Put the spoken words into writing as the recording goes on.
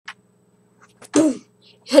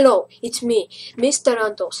Hello, it's me, Mr.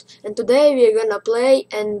 Antos, and today we're gonna play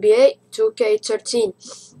NBA 2K13.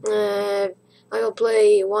 I will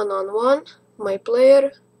play one-on-one, my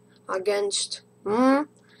player, against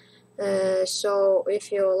so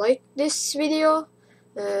if you like this video,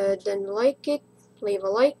 then like it, leave a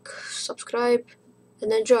like, subscribe,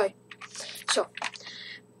 and enjoy. So,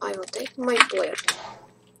 I will take my player.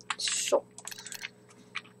 So,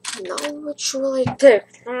 now what should I take?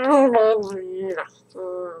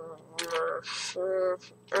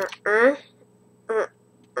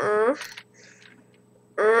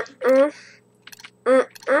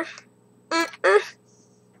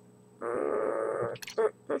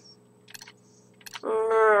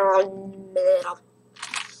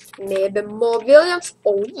 Maybe more Williams.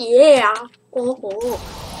 Oh yeah. Oh.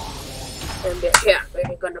 And here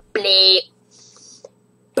we're gonna play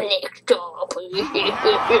blacktop.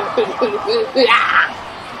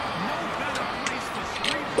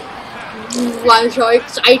 Why so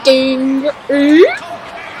exciting?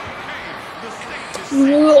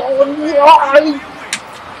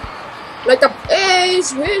 Like a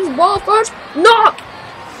ace wins ball first. No!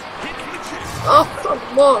 Oh,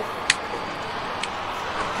 come on.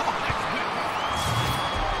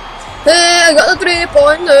 Hey, I got a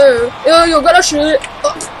 3-pointer. Yeah, you gotta shoot.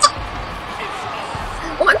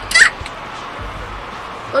 Oh my god!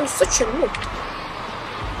 I'm such a noob.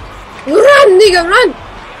 Run, nigga, run!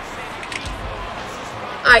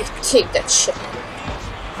 I take that shit.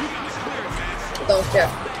 Don't care.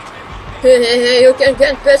 Hey, you can't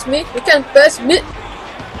pass me. You can't pass me.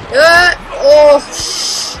 Oh,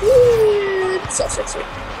 shit. So sexy.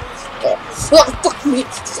 Oh, fuck me.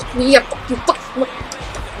 Fuck me. Yeah, fuck you. Fuck me.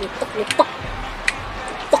 Fuck me. Fuck me.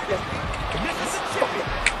 Fuck me.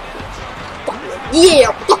 Fuck me.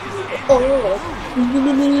 Yeah, fuck me. Oh,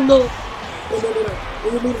 no.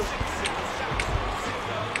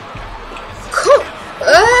 Come.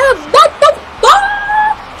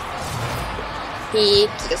 He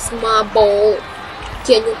kissed my ball.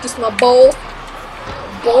 Can you kiss my ball?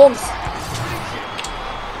 Balls.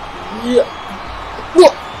 Yeah.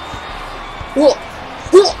 What? Oh,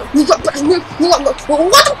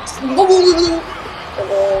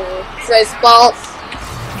 face ball.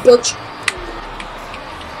 Bitch.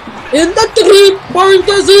 In the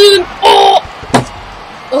 3-pointers in. Oh,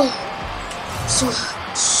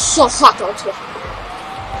 so hot out here.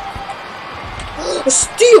 A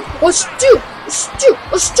steal.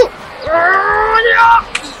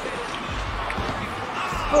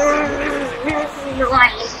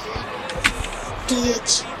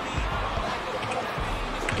 Bitch.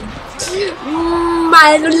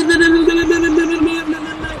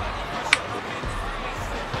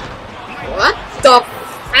 What the fuck?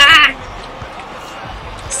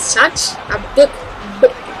 Such a big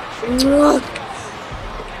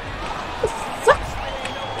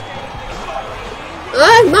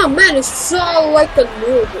my man is so like a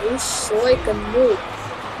noob. He's like a noob.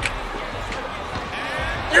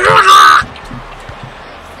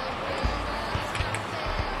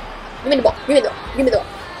 Give me the ball.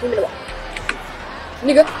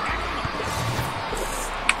 Nigga.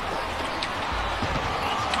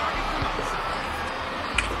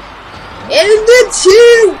 And the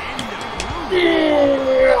two.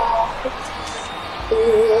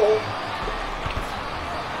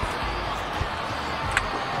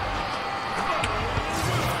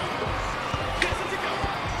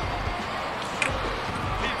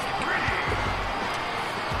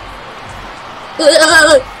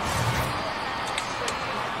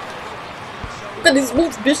 Look at these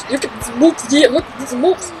moves, bitch. Look at these moves. Yeah, look at these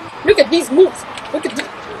moves. Look at these moves. Look at these.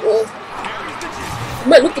 Oh.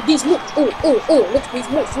 Man, look at these moves. Oh. Look at these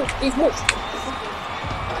moves.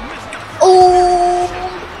 Oh,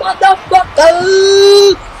 motherfucker.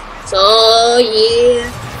 So, yeah.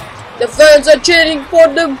 The fans are cheering for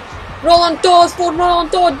the Roland Todd,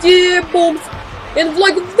 yeah, booms. And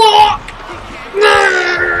like, fuck.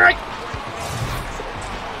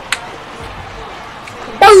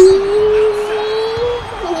 Boom.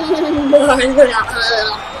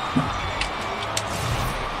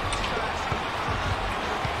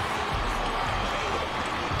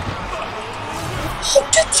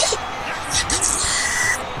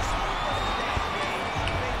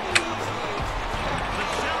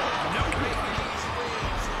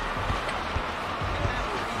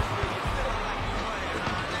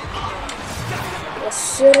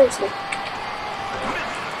 Seriously.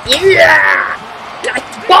 Yeah! Like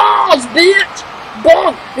balls, bitch!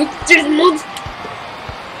 Ball! Look at this move!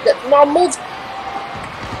 That's my move!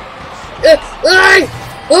 Hey!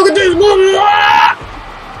 Look at this move!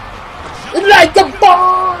 Like a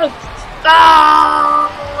ball! Ah!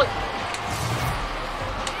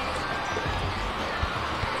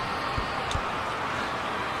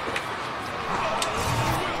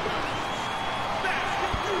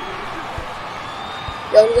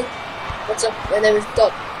 What's up? My name is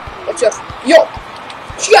Todd. What's your... Yo!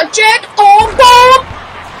 Check on Bob!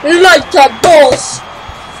 Like a boss!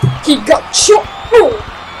 He got shot! Oh.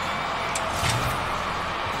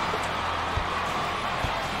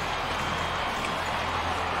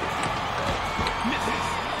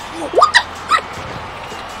 What the frick?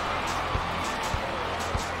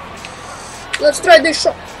 Let's try this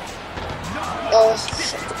shot. Oh,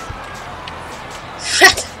 shit.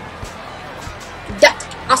 Shit! That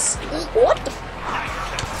us. What the?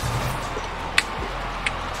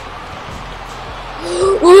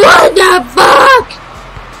 What the fuck?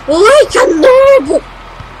 Like a noob!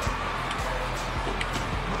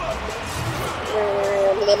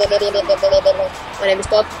 My name is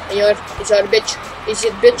Todd, and you're a bitch. Is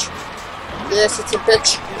it bitch? Yes, it's a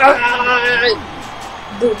bitch.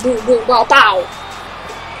 Boom, boom, boom, pow, pow.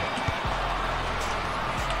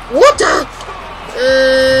 What the?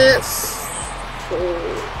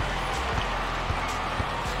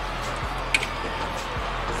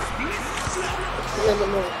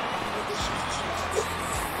 No.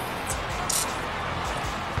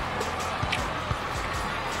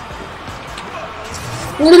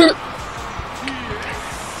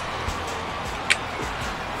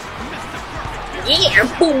 Yeah,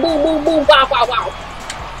 boom, boom, boom, boom, wow, wow, wow.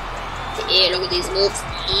 Yeah, look at these moves.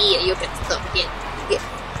 Yeah, you can stop it.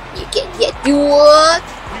 You can get what?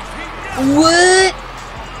 What?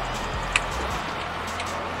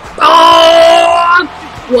 Oh!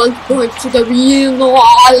 1 point to the real.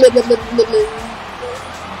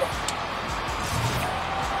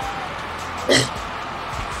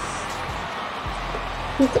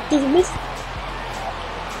 Who got this move?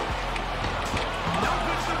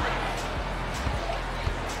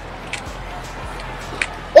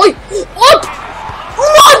 Oi! Up!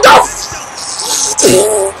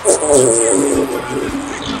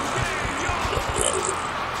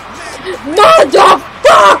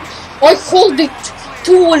 Motherfucker! I hold it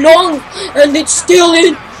too long and it's still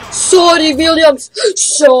in. Sorry, Williams.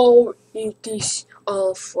 So it is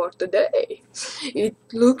all for today. It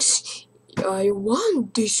looks I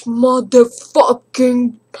want this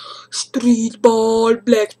motherfucking street ball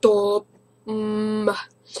blacktop.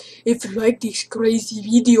 If you like this crazy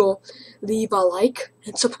video, leave a like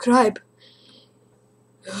and subscribe.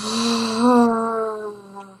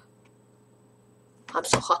 I'm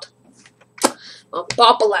so hot. I'm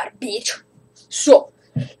popular, bitch. So,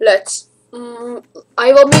 let's.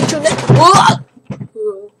 I will meet you next.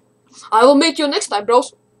 I will meet you next time,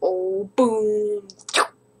 bros. Oh, boom.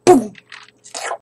 Boom.